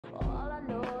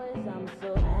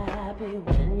happy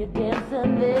when you're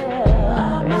dancing there.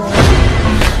 I'm a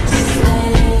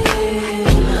slave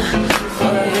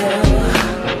for you.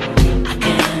 I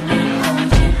cannot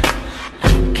hold it, I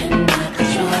cannot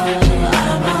control it.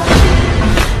 I'm a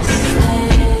slave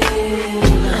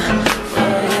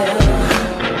for you.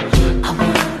 I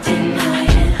won't deny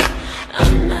it,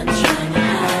 I'm not trying to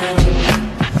hide it.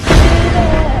 Baby,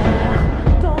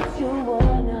 don't you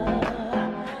wanna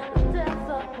dance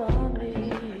up on me?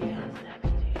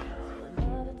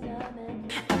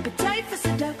 Appetite for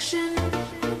seduction,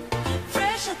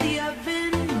 fresh out the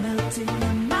oven, melting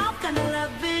your mouth, kind of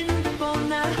loving.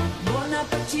 Bon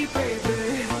appetit,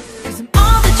 baby. 'Cause I'm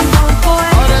all that you want, boy.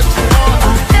 All that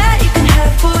you can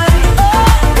have, boy.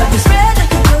 Got me spread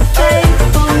like a buffet.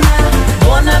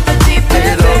 Bon appetit,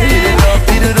 baby.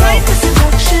 Appetite for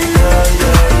seduction,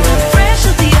 fresh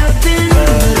out the oven,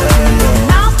 melting your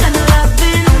mouth, kind of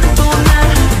loving.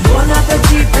 Bon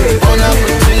appetit, baby. Bon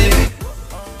appetit.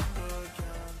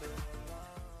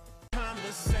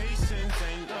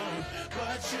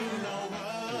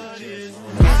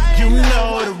 You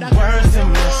know the words in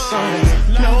my songs.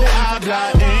 No, I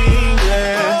got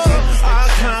English. Our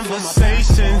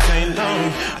conversations ain't long,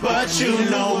 but you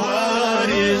know what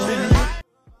is.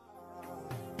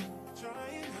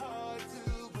 Trying hard to,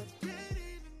 but can't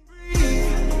even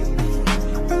breathe.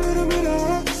 A little bit of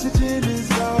oxygen is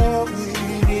all we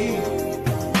need.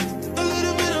 A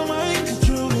little bit of mind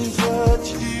control is what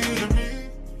you do to me.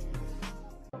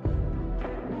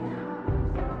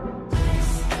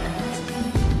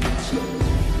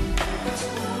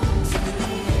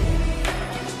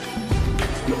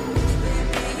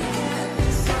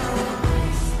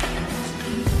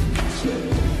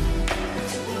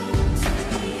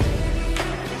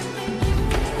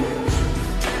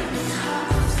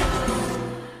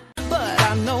 But I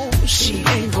know she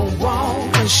ain't gon'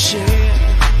 want to share.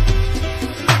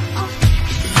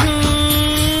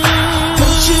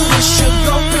 Don't you wish your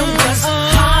girlfriend was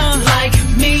hot like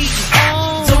me?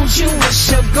 Don't you wish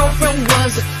your girlfriend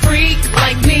was a freak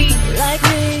like me?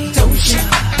 Don't you?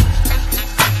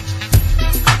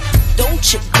 Don't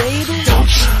you, baby?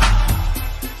 Don't you?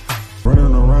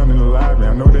 Running around in the lobby,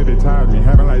 I know that they tired of me,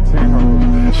 having like 10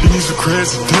 hoes. She needs some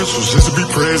credentials just to be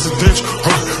presidential.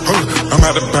 I'm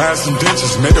out to buy some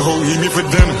dentures, make the whole eat me for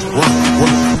dinner.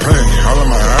 Pain all in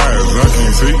my eyes, I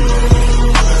can't see.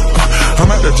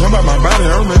 I'm out to jump out my body,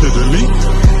 I'm ready to leave.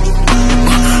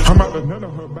 I'm out to nut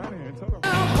on her body and tell her.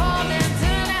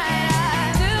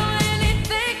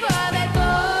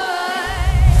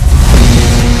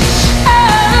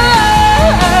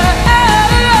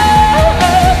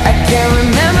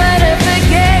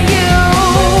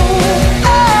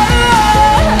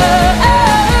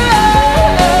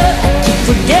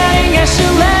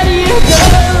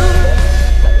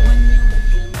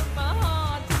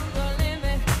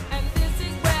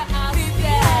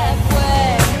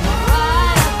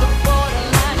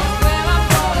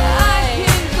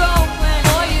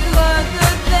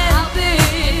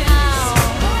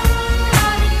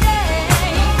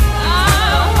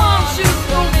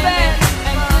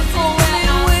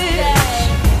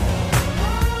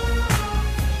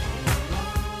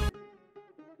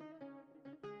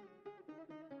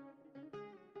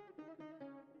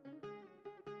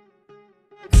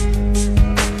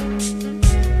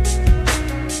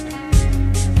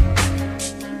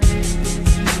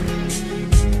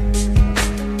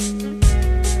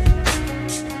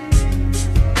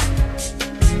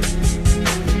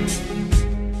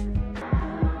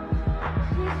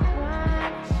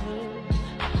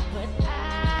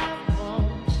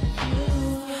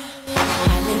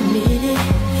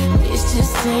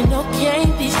 Ain't no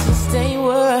game, these just ain't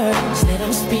words that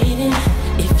I'm speeding.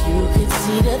 If you could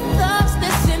see the thoughts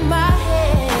that's in my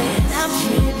head, I'm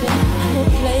tripping, I'm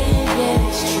playing, yeah,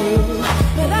 it's true.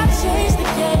 But I changed the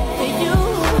game for you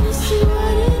to see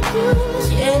what it do.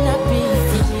 Can I be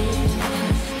free?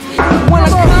 When I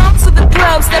come to the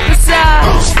club, step aside.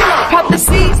 Pop the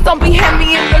seats, don't be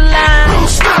heavy in the line.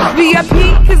 VIP,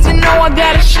 cause you know I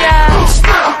got a shine.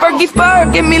 Fergie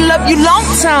Ferg, give me love you long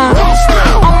time.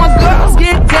 All my girls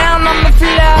get down on the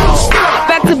floor.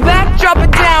 Back to back, drop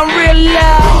it down real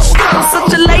low. I'm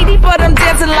such a lady, but I'm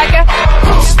dancing like a.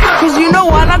 Cause you know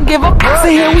I don't give up, so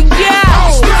here we go.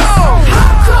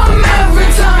 How come every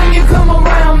time you come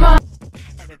around my.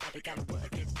 Everybody gotta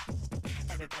work it.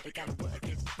 Everybody gotta work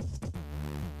it.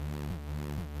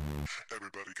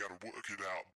 Everybody gotta work it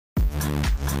out.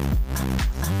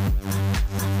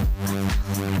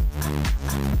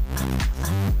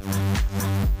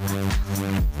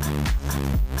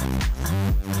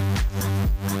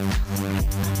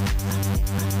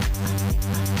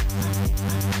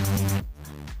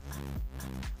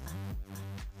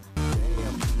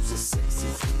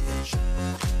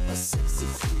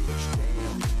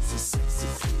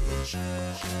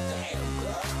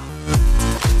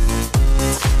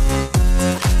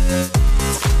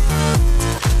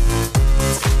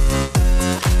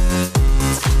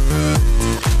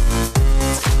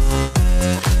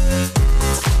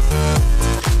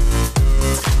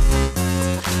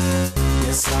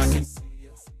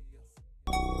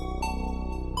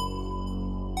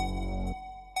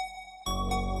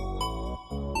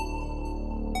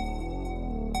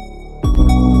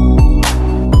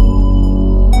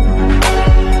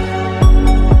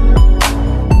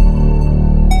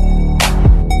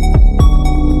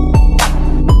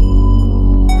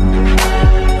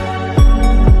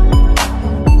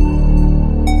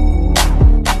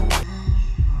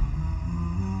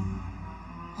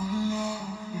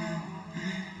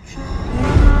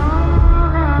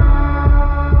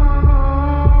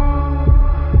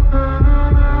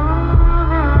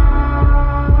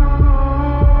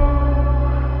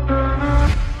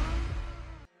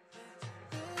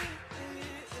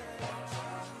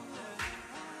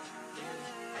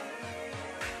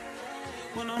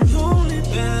 When I'm lonely,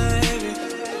 baby,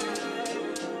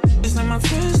 it's like my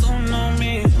friends don't know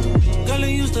me. Girl, it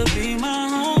used to be my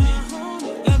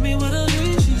homie. Left me with a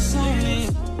leash, she's on me.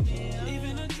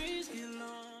 Even the dreams get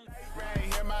long.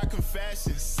 Hear my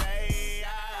confession, say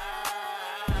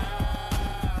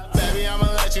baby, I'ma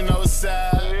let you know what's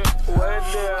up.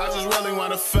 I just really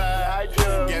wanna fuck.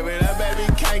 Give it up, baby,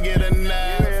 can't get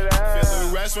enough. Feel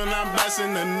the rest when I'm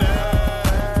busting the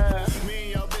nut. Me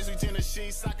and your bitch, we in the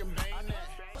sheets, I can bang that.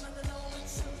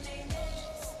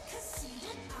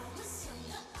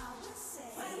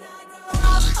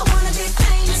 I wanna be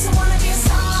famous, I wanna be a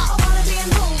star, I wanna be in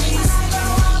movies. When I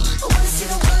grow up, I wanna see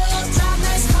the world, drive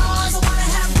nice cars, I wanna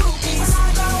have groupies. When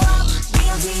I grow up, be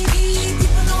on TV,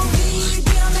 people know me,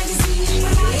 be on magazine.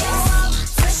 When I grow up,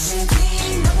 fresh and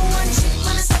clean, #1 chick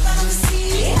when I step out on the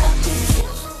scene.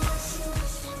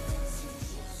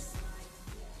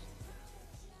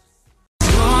 As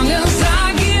long as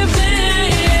I keep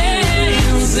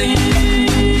dancing.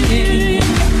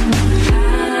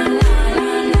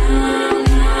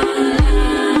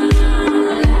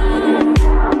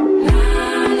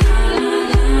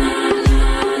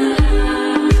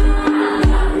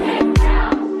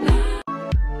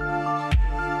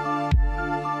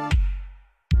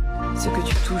 Ce que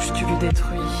tu touches, tu le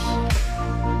détruis.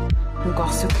 Mon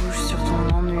corps se couche sur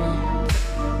ton ennui.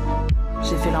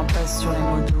 J'ai fait l'impasse sur les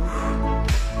mots doux,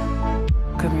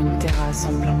 comme une terrasse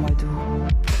en plein mois d'août.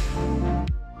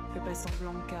 Fais pas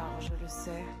semblant car je le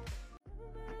sais.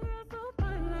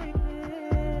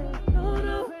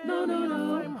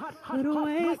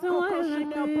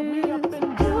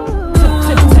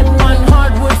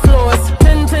 Hardwood floors,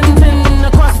 10, 10, 10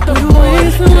 across the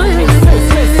board.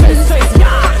 Face,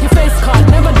 yeah, your face card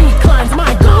never declines.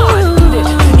 My God, eat it,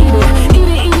 eat it, eat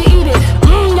it, eat it, eat it.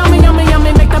 Yummy, yummy,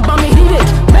 yummy, make that bummy heat it.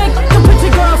 Make the pretty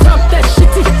girls rock that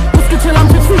shitty. Whiskey till I'm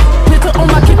tipsy, little on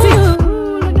my kitty.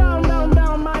 Down, down,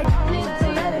 down, my.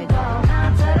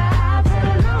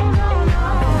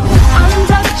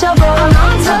 Untouchable,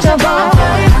 untouchable,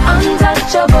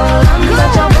 untouchable,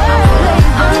 untouchable,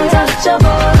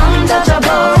 untouchable,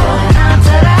 untouchable.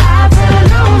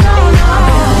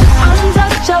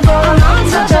 Untouchable,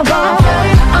 untouchable,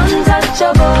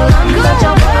 untouchable,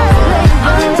 untouchable,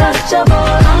 untouchable,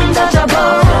 untouchable.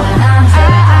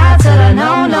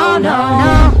 No, no, no, no.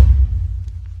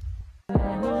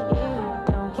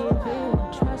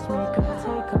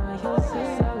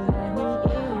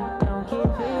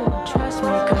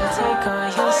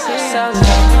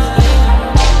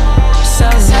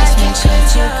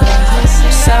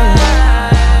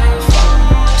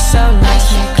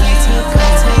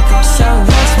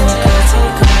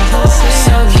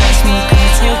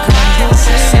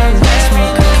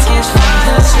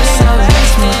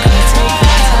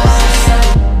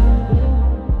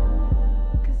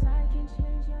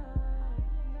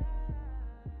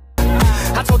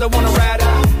 I told her wanna ride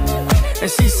out,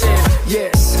 and she said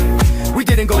yes. We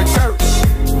didn't go to church,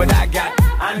 but I got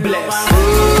blessed.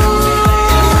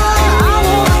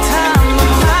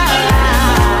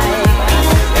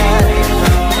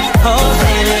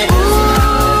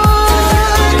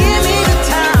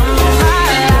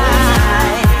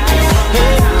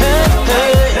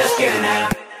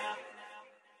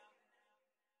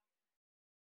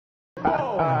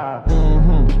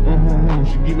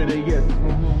 She give me that yes.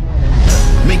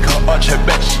 Make her arch her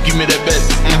back, she give me that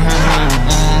best.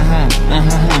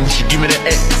 She give me that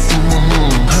X.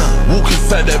 Walk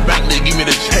inside that bank, they give me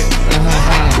the check.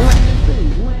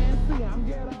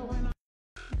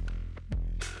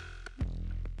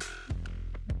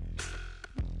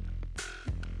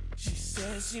 She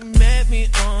says she met me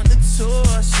on the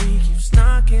tour. She keeps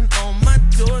knocking on my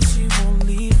door. She won't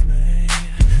leave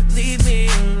me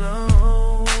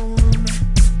alone.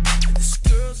 This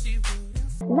girl, she wouldn't.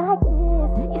 Like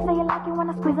this, you say you like it when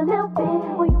I squeeze a little bit.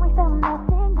 Well, you ain't felt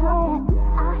nothing yet.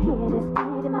 I hear this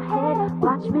beat in my head.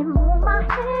 Watch me move my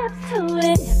hips to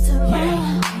it. To right,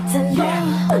 to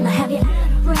left. Gonna have you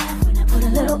out of breath when I put a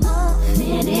little umph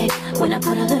in it. When I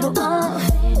put a little umph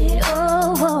in it.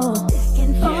 Oh, oh. Back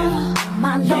and forth,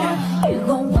 my lord. You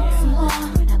gon' want some more.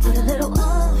 When I put a little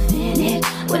umph in it.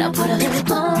 When I put a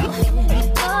little umph in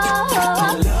it. Oh,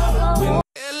 oh, oh.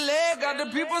 LA got the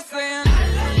people saying,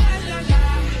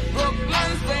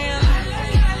 Brooklyn saying,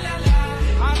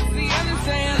 Oxygen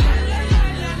saying,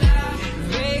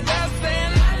 Vegas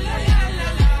saying,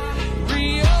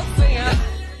 Rio saying.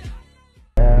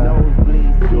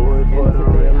 Nosebleed, do it for the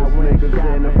realest niggas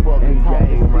in the fucking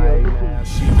game right now.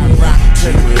 I rock to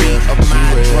the beat of my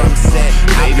drum set.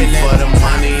 Maybe for the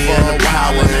money and the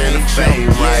power and the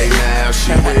fame right now.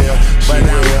 She will, but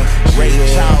I'm Ray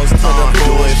Charles to the bullshit.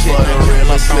 Do it for the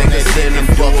realest niggas in the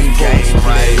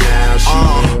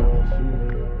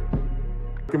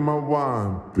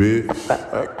bitch. I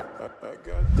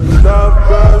got the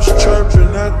lovebirds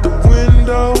chirping at the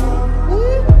window,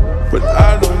 but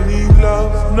I don't need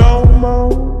love no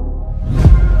more.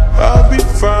 I'll be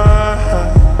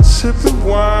fine, sipping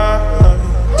wine,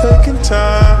 taking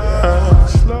time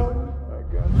slow. I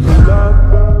got the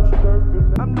lovebirds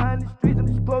chirping. I'm not in the streets, I'm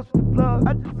just close to the plug.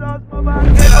 I just saw some of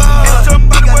my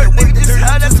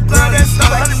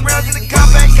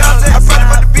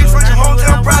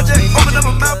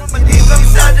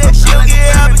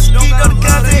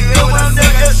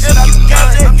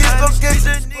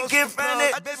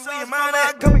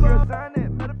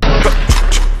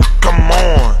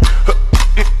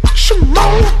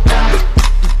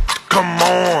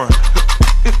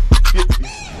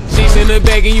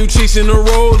And you chasing a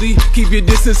rollie. Keep your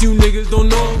distance, you niggas don't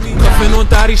know me. Cuffin' on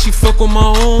Thotty, she fuck with my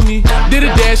homie. Did a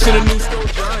dash in a new store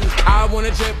Johnny. I want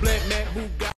a jet black Mac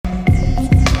Bugatti.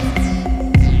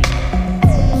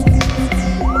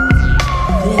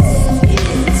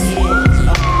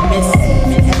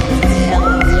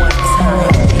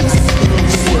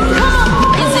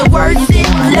 Is it worth it?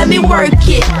 Let me work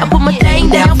it. I put my thing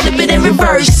down, flip it and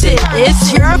reverse it.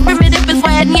 It's your primitive, it's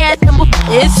why I need them.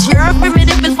 It's your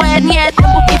primitive, it's why I need them.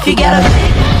 If you got a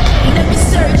thing, let me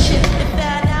search it to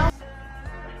find out.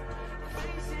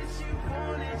 Faces you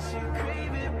want it, you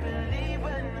crave it, believe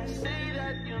when I say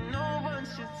that you know one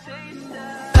should taste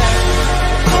that.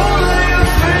 All of your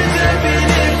friends have been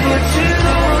in for too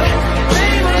long.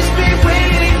 They must be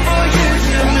waiting for you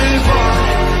to move on.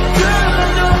 Girl,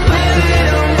 I'm not ready,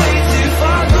 I'm way too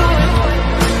far gone.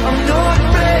 I'm not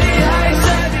ready, I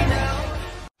said it now.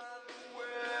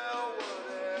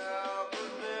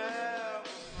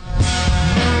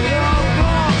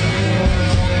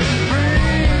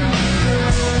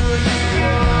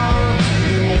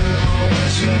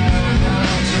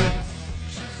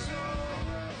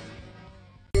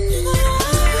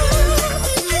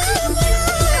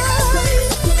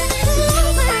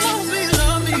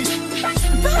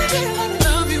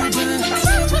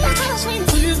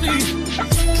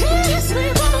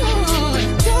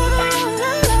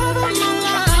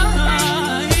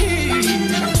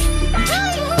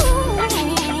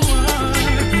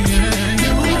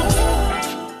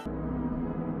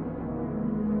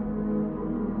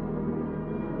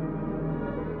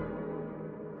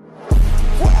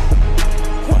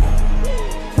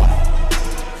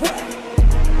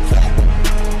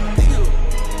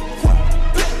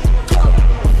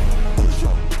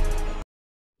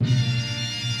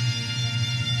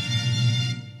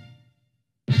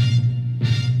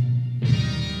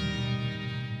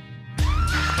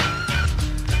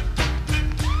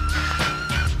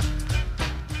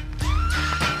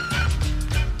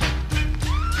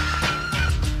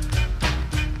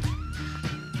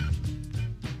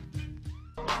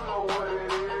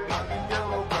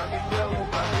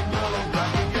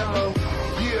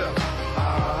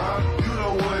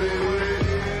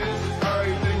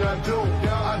 do.